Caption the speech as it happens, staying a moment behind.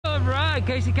good?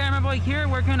 Casey Camera Boy here,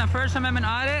 working on a First Amendment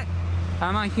audit.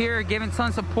 I'm on here giving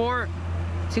some support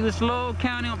to Slow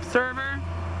County Observer.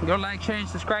 Go like, share, and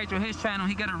subscribe to his channel.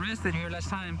 He got arrested here last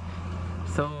time.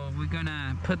 So we're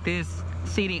gonna put this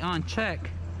city on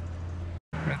check.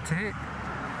 That's it. You guys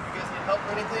need help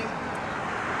or anything?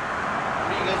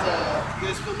 Are you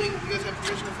guys filming? You guys have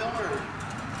permission to film or?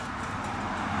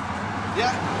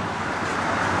 Yeah?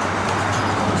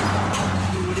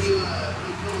 What are you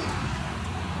filming?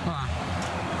 Hold on.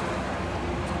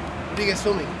 What are you guys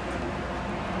filming?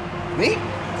 Me?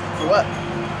 For what?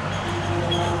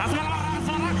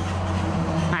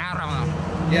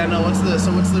 Yeah, no, what's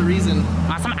the reason?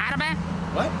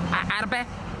 What?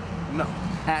 No.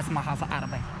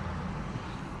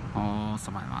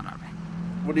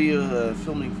 What are you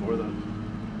filming for though?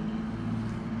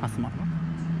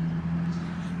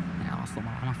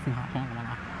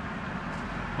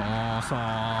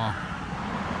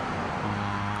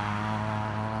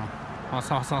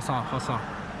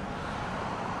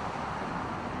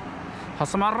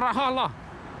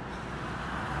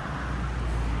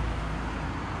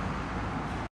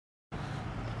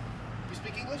 You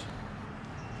speak English?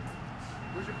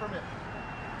 Where's your permit?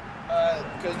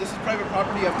 Because this is private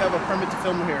property, I have to have a permit to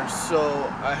film here, so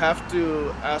I have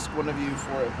to ask one of you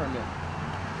for a permit.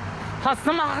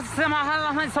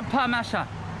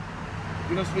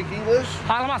 You don't speak English?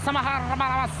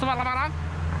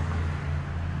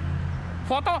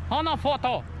 Photo? Oh, no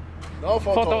photo. No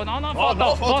photo. No Oh,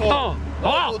 no photo.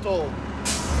 No photo.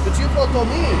 But you photo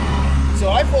me,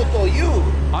 so I photo you.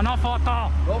 Oh, no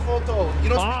photo. No photo. You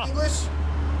don't speak English?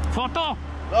 Photo.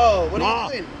 No, what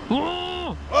are you doing?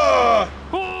 Photo.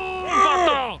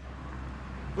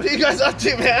 What are you guys up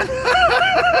to, man?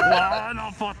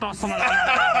 No photo. No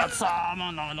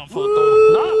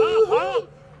photo.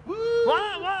 What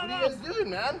are you guys doing,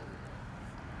 man?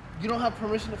 You don't have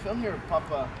permission to film here,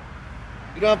 Papa.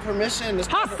 You don't have permission. Him?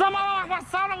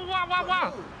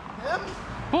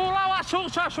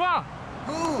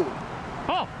 Who?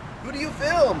 Who do you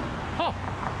film? Who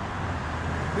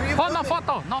are you filming? No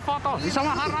photo. No photo.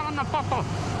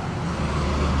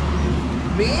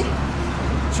 Me?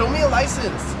 Show me a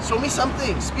license. Show me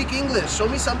something. Speak English. Show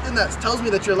me something that tells me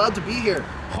that you're allowed to be here.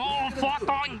 What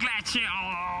are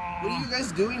you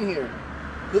guys doing here?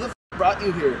 Who the f brought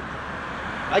you here?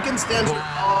 I can stand here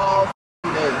all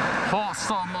day.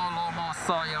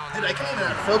 Dude, I can even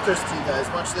add filters to you guys.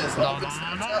 Watch this. I'll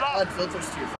add filters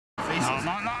to your faces.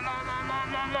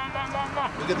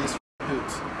 Look at these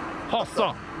hoots.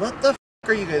 What the f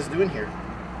are you guys doing here?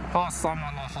 Yeah,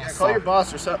 call your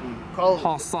boss or something. Call.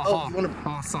 Oh, you wanna...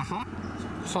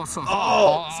 so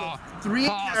 3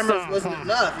 cameras wasn't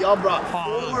enough. Y'all brought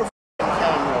 4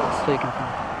 cameras.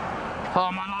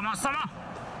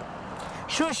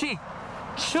 Sushi.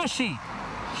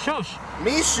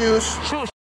 Me shush.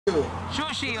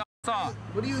 Sushi.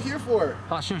 What are you here for?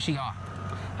 Sushi.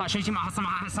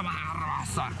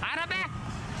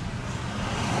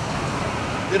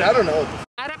 Dude, I don't know.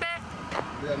 Arabic?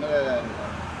 Yeah, no.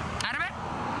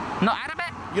 No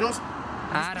Arabic? You don't.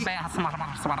 Arabic.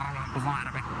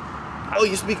 Oh,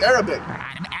 you speak Arabic?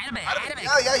 Arabic.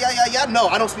 Yeah. No,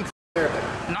 I don't speak Arabic.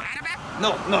 No Arabic?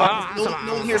 No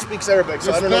one here speaks Arabic,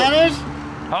 so I don't know. Spanish?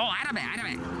 Oh, Arabic.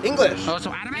 English. Oh,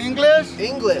 so Arabic? English?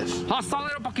 English. Solo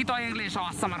un poquito de inglés.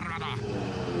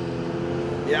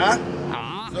 Yeah?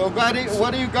 So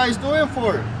what are you guys doing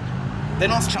for? They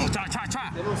don't speak.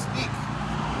 They don't speak.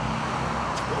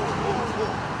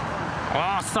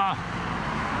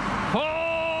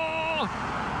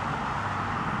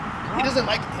 He doesn't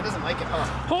like it, huh?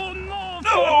 Oh no!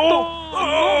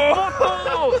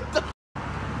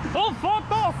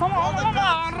 Photo!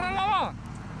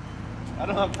 I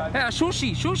don't have time. Yeah,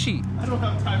 sushi. I don't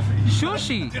have time for you.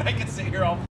 Sushi. Dude, I can sit here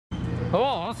all.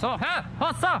 What's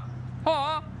up?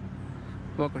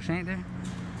 Look, ain't there?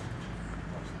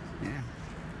 Yeah.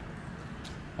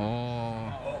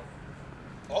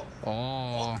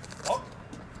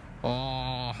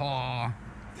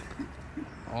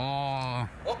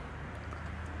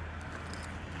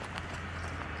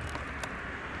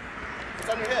 What's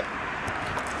on your hip?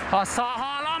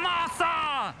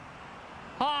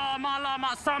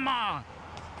 Sama.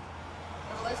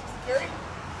 Have a license to carry?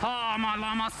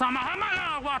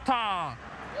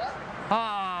 Yeah?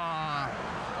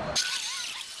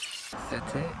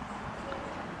 That's it.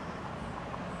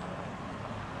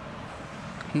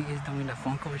 He is doing the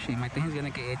Funko machine. I think he's gonna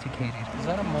get educated. Is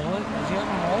that a mullet? Does he have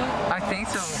a mullet? I think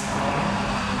so.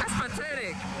 That's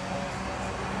pathetic.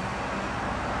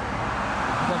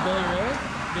 Is that Billy Ray?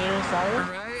 Billy Ray Cyrus?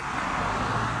 Right?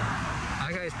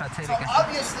 That guy's pathetic. So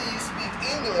obviously you speak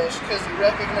English because you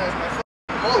recognize my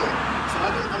mullet.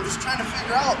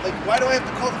 figure out, like, why do I have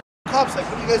to call the cops? Like,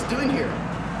 what are you guys doing here?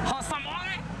 Outside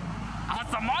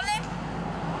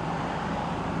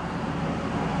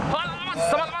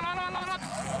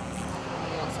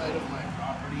of my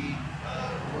property.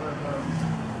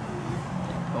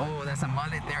 Oh, that's a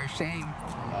mullet there, shame.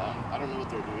 I don't know what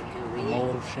they're doing here, really.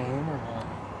 Mullet of shame or what?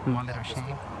 Mullet of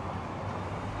shame.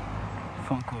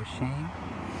 Funko shame.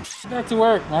 Back to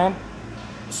work, man.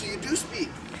 So you do speak?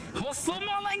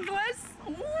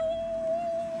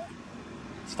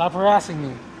 Stop harassing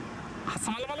me.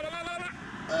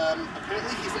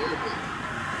 Apparently he's Arabic.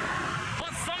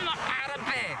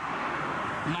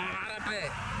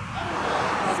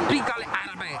 Speak all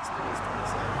Arabic.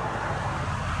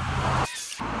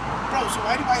 Bro, so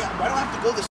why do I have to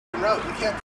go this route? You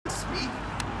can't speak?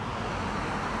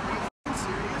 Are you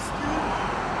serious, dude?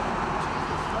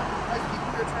 Jesus fucking Christ,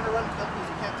 people here trying to run companies,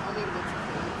 you can't tell me what you're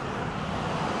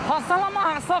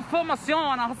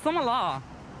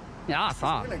Yeah, He's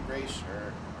wearing a gray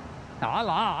shirt.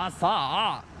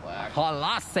 Black.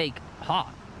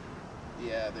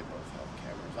 Yeah, they both have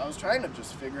cameras. I was trying to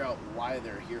just figure out why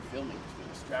they're here filming because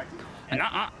they're distracting.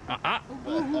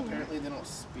 But apparently they don't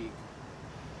speak.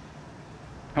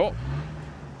 Oh.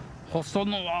 Tell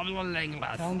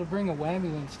him to bring a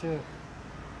whammy links too.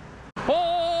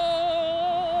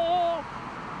 Oh.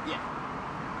 Yeah.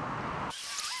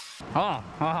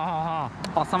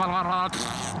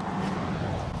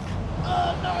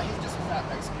 No, he's just a fat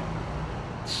Mexican.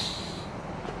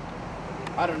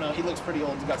 I don't know, he looks pretty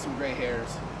old, he's got some gray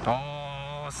hairs.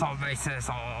 Oh, so racist.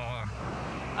 Oh,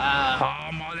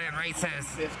 Molly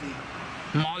racist. 50.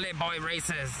 Molly boy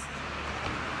racist.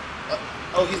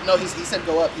 He said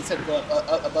go up. He said go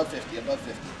up, above 50, above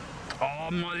 50. Oh,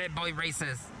 Molly boy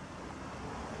racist.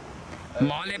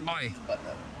 Molly boy.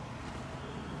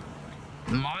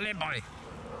 Molly boy.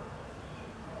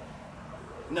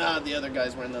 Nah, the other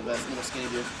guy's wearing the vest, little skinny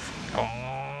dude.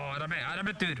 Oh,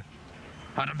 Arabe dude.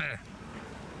 Arabe.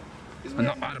 He's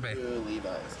wearing blue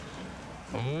Levi's.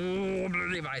 Oh, blue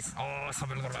Levi's. Oh,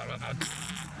 something.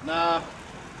 Nah,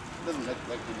 doesn't look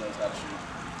like he knows how to shoot.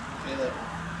 Caleb.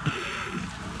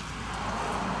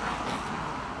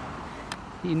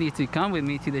 You need to come with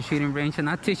me to the shooting range and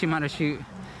I'll teach him how to shoot.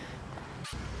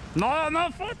 No,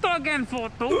 photo again,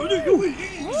 photo.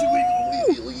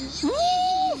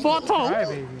 Photo.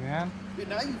 Crybaby, man. Dude,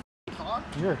 now you talk.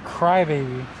 You're a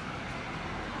crybaby.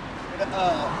 What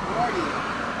are you?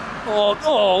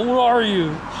 Oh, what are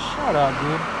you? Shut up,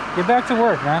 dude. Get back to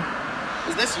work, man.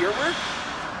 Is this your work?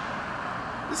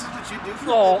 This is what you do for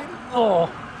a living?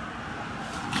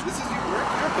 This is your work?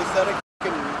 You're a pathetic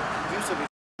use of a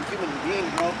human being,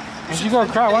 bro. Why don't you go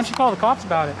cry? Why don't you call the cops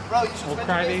about it? Bro, you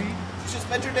should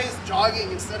spend your days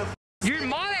jogging instead of... Your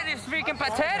mullet is freaking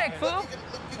pathetic, fool.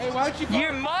 Hey, why don't you call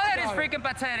Your mullet is freaking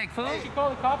pathetic, fool. Why don't you call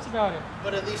the cops about it?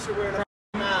 But at least you're wearing a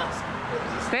mask.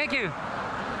 Thank you.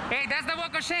 Hey, that's the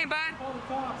walk of shame, bud. Call the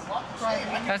cops.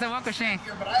 That's the walk of shame.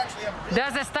 But I actually have a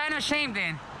That's the sign of shame,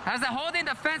 then. That's the holding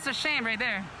the fence of shame right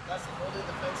there. That's the holding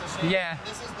the fence of shame. Yeah.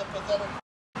 This is the pathetic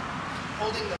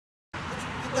holding the...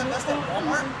 Did that vest at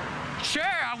Walmart? Sure,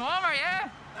 at Walmart, yeah.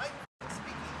 Now you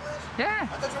speak English? Yeah. I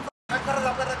thought you were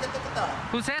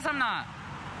Who says I'm not?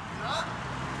 You're not?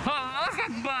 Oh, look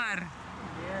at Bud. Yeah,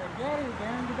 get it,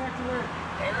 Darren. Get back to work.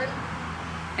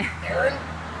 Aaron?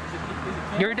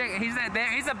 He's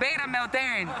a beta male,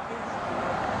 Darren.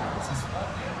 This is fun,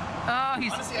 dude. Oh,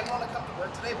 he's... Honestly, I didn't want to come to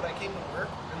work today, but I came to work,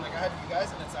 and like I had you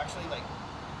guys, and it's actually like...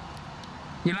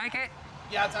 You like it?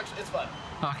 Yeah, it's fun.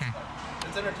 Okay.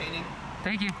 It's entertaining.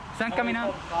 Thank you. Sun coming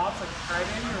out. Cops like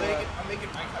crybaby or what? I'm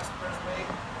making my customers wait.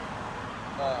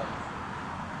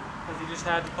 Because he just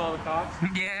had to call the cops?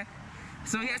 Yeah.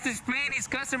 So he has to explain his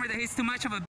customer that he's too much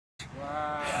of a...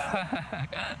 Wow.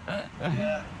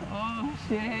 Yeah. Oh,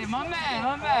 shit. My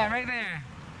man, right there.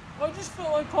 I just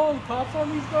felt like calling the cops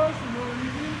on these guys for no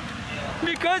reason.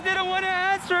 Because they don't want to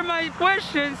answer my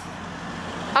questions.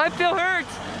 I feel hurt.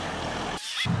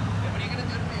 Hey, what are you going to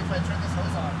do to me if I turn this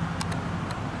hose on?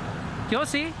 You'll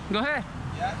see. Go ahead.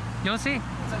 Yeah? You'll see.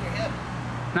 What's on your head?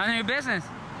 None of your business.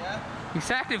 Yeah?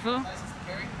 Exactly, fool. License to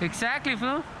carry? Exactly,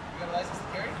 fool. You got a license to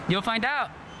carry? You'll find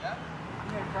out. Yeah?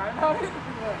 You gonna cry about it?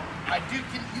 I do. You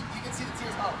can see the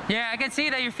tears now. Yeah, I can see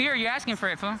that you're asking for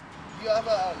it, fool. You have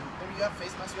maybe you have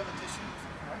face mask, you have a tissue or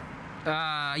something,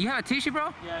 right? You have a tissue,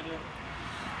 bro? Yeah, I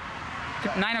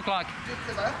do. 9 o'clock. Dude,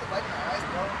 because I have to wipe my eyes,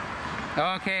 bro.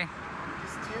 Okay.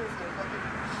 These tears, they're fucking...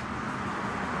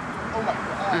 Oh my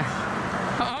gosh.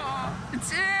 Oh,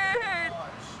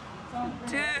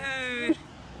 dude.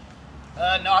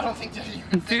 No, I don't think that you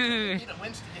can Dude. need a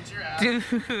winch to get your ass.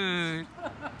 Dude.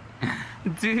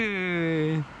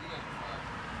 Dude.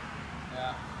 Yeah.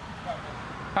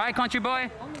 right, country boy.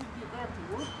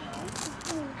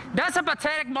 That's a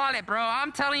pathetic mullet, bro.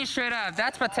 I'm telling you straight up.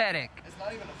 That's pathetic. It's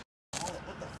not even a mullet.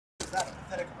 What the f is that? A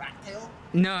pathetic rat tail?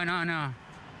 No, no, no.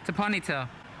 It's a ponytail.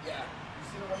 Yeah. You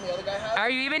see the one the other guy has? Are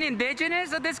you even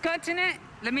indigenous of this continent?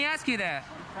 Let me ask you that.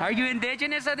 Are you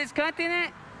indigenous of this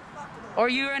continent? Or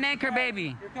you an anchor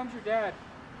baby? Here comes your dad.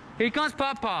 Here comes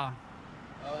Papa.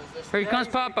 Oh, is this Here comes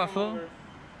Papa, fool.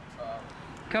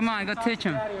 Come on, go teach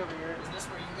him. Is this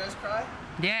where you guys cry?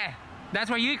 Yeah, that's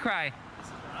where you cry. This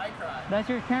is where I cry. That's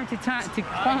your turn to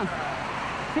come.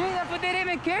 See, that's what they didn't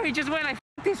even care. He just went like,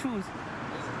 F these fools.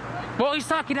 Well, he's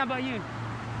talking about you.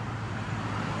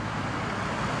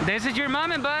 This is your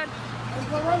mom and bud. Hey,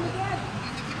 go run to daddy.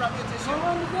 You think he brought me a tissue? Go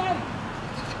run to daddy. You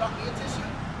think he brought me a tissue?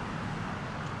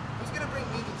 Who's gonna bring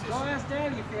me the tissue? Go ask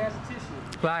daddy if he has a tissue.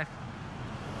 Live.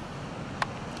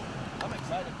 I'm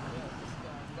excited for this. This is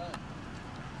gonna be fun.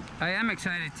 I am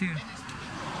excited too.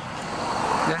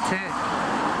 That's it.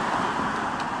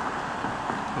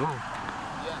 Oh.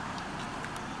 Yeah.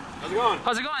 How's it going?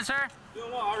 How's it going, sir?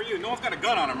 Doing well. How are you? No one's got a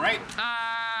gun on him, right?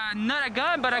 Not a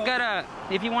gun, but I got a.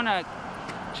 If you wanna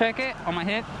check it on my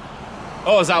hip.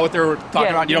 Oh, is that what they were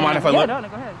talking about? You don't mind if I look? No, go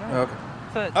ahead. Go ahead. Okay.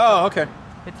 So, Oh, okay.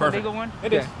 it's Perfect. a legal one?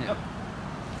 It is. Yeah. Yep.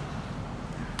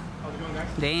 How's it going, guys?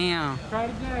 Damn. Try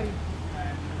to daddy.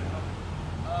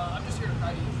 I'm just here to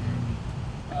cry to you.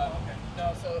 Okay.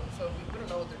 No, so we don't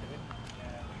know what they're doing.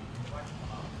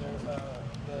 There's their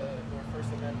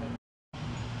First Amendment.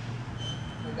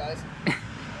 Hey guys.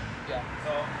 Yeah.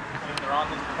 So, I mean, they're on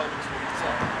this public street, so.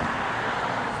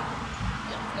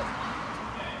 Yeah, that's fine.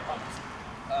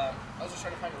 I was just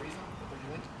trying to find a reason what they're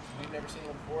doing. We've never seen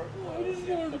them before.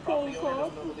 The property owner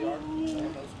doesn't know who they are. No one knows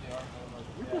who they are. No one knows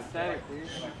who they are. Pathetic, dude.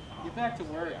 Get back to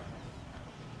work. Yeah,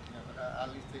 but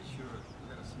at least they should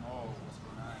let us know what's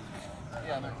going on.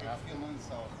 Yeah, like a few months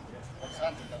of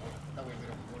something that way we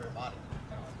don't worry about it.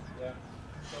 Yeah.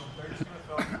 So, they're just going to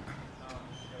film.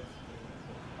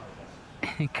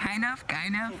 Kind of. We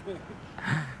just want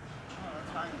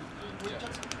to let you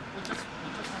know.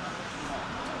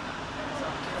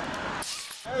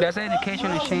 That's an indication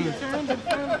of change.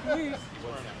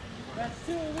 That's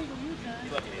still illegal U-turn.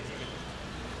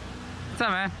 What's up,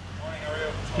 man?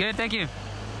 Good, thank you.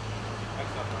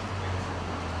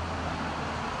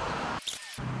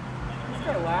 Just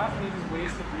gotta laugh and he just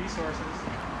wasted resources.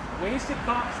 Wasted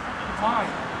time.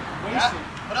 Wasted. Yeah?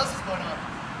 What else is going on?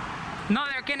 No,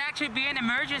 there can actually be an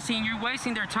emergency and you're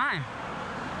wasting their time.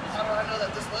 How do I know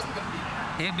that this wasn't going to be?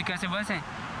 Yeah, because it wasn't.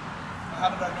 How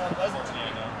did I know it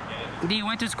wasn't? You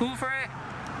went to school for it?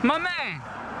 My man!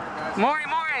 Maury,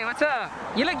 what's up?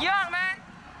 You look young, man.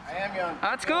 I am young.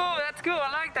 That's cool, I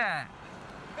like that.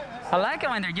 I like it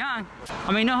when they're young.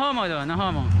 I mean, no homo though, no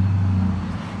homo.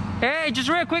 Hey, just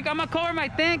real quick, I'm gonna cover my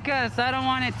thing because I don't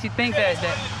want it to think that...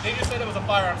 They just said it was a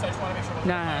firearm, so I just want to make sure it was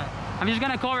Nah, I'm just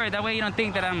gonna cover it, that way you don't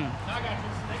think that I'm... I got you.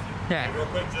 Thank you. Yeah. Real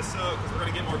quick, just because we're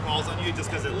going to get more calls on you, just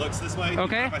because it looks this way.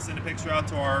 Okay. If I send a picture out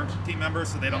to our team members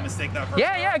so they don't mistake that for...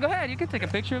 Yeah, go ahead, you can take a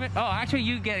picture of it. Oh, actually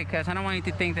you get it because I don't want you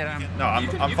to think that I'm... No,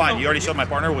 I'm fine. You already showed my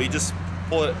partner. Will you just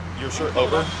pull your shirt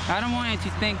over? I don't want you to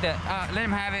think that... let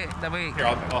him have it, that way... Here,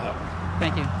 I'll help.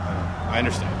 Thank you. I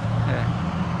understand. Yeah.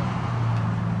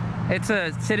 It's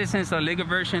a citizen, so legal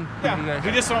version. Yeah,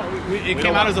 we just don't. It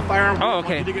came out as a firearm. Oh,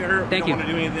 okay. You to get hurt. Thank we you. don't want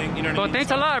to do anything. You know what I Well, mean?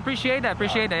 thanks a lot. I appreciate that.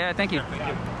 Yeah, thank you.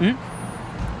 Thank you.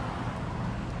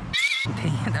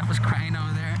 Damn, that was crying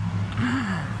over there.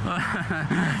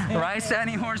 Right,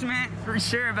 Sunny Horseman? For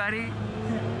sure, buddy.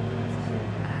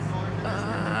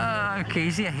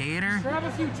 Casey, a hater. Grab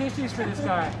a few tissues for this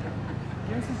guy.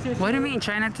 Give him some tissues. What do you mean,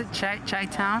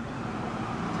 Chi-Town?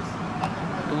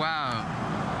 Wow.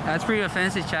 That's pretty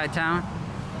offensive, Chi-Town.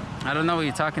 I don't know what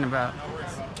you're talking about.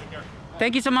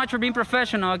 Thank you so much for being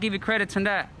professional. I'll give you credits on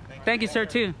that. Thank you, sir,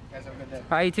 too. Guys, have a good day.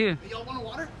 Bye, you too. Y'all want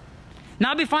water? No,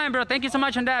 I'll be fine, bro. Thank you so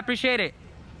much on that. Appreciate it.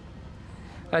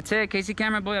 That's it, Casey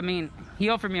Camera Boy. I mean, he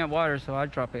offered me a water, so I'll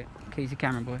drop it. Casey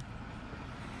Camera Boy.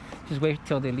 Just wait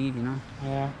till they leave, you know?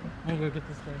 Yeah, I'm gonna go get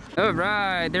this guy. All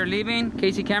right, they're leaving.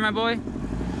 Casey Camera Boy.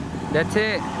 That's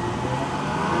it.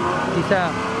 Peace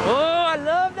out. Oh, I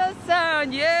love that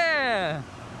sound. Yeah.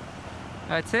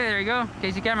 That's it. There you go.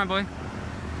 Casey Camera Boy.